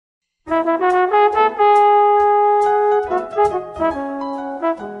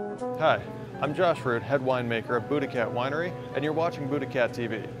I'm Josh Root, head winemaker at Buddha Kat Winery, and you're watching Buddha Kat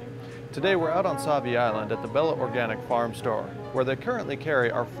TV. Today we're out on Sauvie Island at the Bella Organic Farm Store, where they currently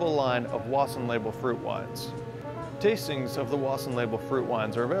carry our full line of Wasson Label fruit wines. Tastings of the Wasson Label fruit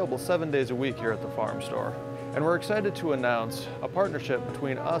wines are available 7 days a week here at the farm store, and we're excited to announce a partnership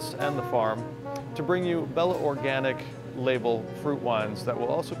between us and the farm to bring you Bella Organic Label fruit wines that will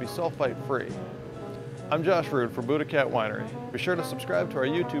also be sulfite free. I'm Josh Root for Buddha Kat Winery. Be sure to subscribe to our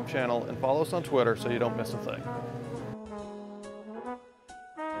YouTube channel and follow us on Twitter so you don't miss a thing.